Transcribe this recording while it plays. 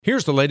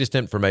Here's the latest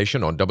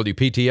information on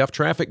WPTF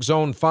Traffic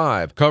Zone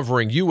 5,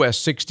 covering US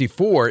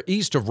 64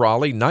 east of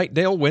Raleigh,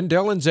 Knightdale,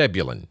 Wendell, and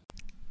Zebulon.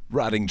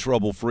 Riding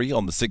trouble-free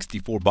on the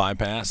 64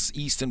 bypass,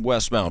 east and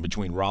westbound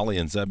between Raleigh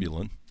and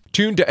Zebulon.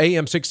 Tune to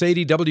AM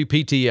 680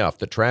 WPTF,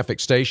 the traffic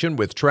station,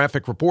 with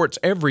traffic reports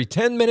every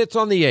 10 minutes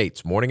on the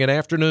 8s, morning and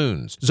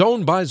afternoons.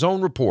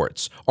 Zone-by-zone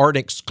reports are an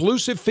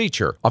exclusive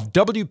feature of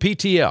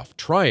WPTF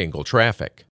Triangle Traffic.